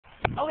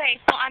Okay,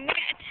 so I'm going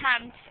to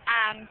attempt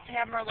to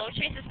have Merlot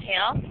chase his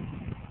tail. I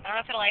don't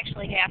know if it'll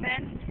actually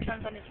happen.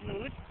 Depends on his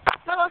mood.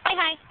 Merlot, say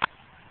hi.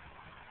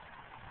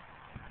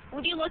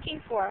 What are you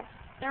looking for?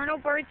 There are no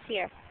birds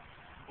here.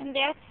 And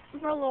that's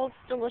Merlot's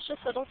delicious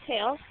little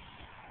tail.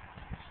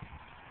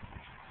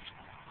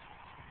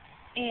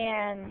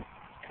 And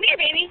come here,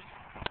 baby.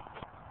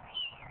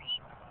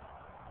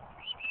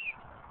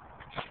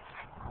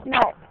 No,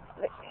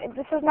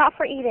 this is not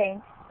for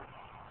eating.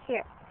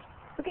 Here,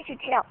 look at your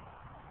tail.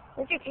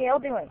 What's your tail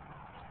doing?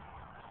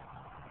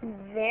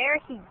 There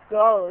he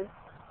goes.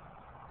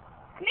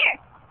 Come here.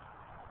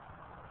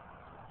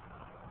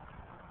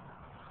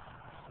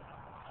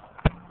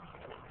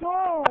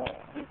 No,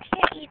 you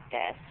can't eat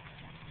this.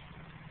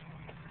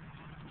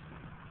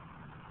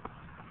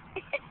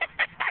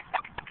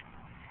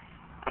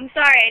 I'm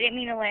sorry, I didn't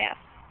mean to laugh.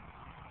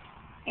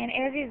 And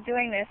as he's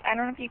doing this, I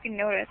don't know if you can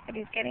notice, but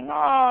he's getting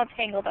all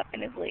tangled up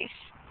in his leash.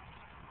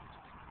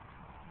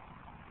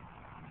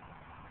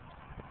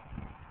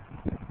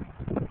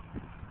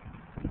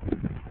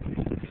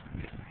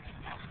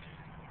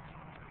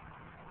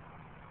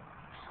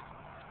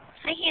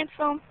 Hi,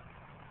 handsome.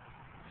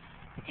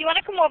 Do you want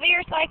to come over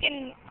here so I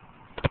can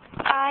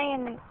try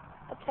and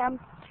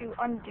attempt to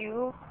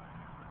undo?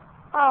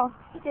 Oh,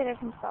 he did it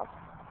himself.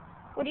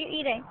 What are you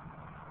eating?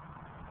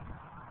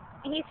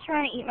 He's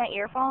trying to eat my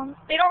earphones.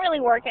 They don't really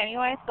work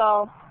anyway,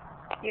 so,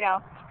 you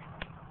know.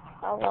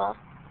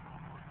 Okay,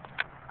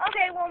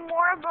 well,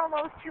 more of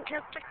Merlot's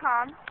cuteness to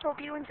come.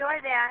 Hope you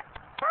enjoy that.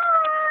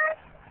 Bye!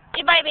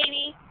 Say bye,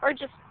 baby. Or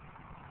just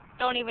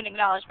don't even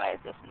acknowledge my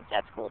existence.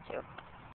 That's cool, too.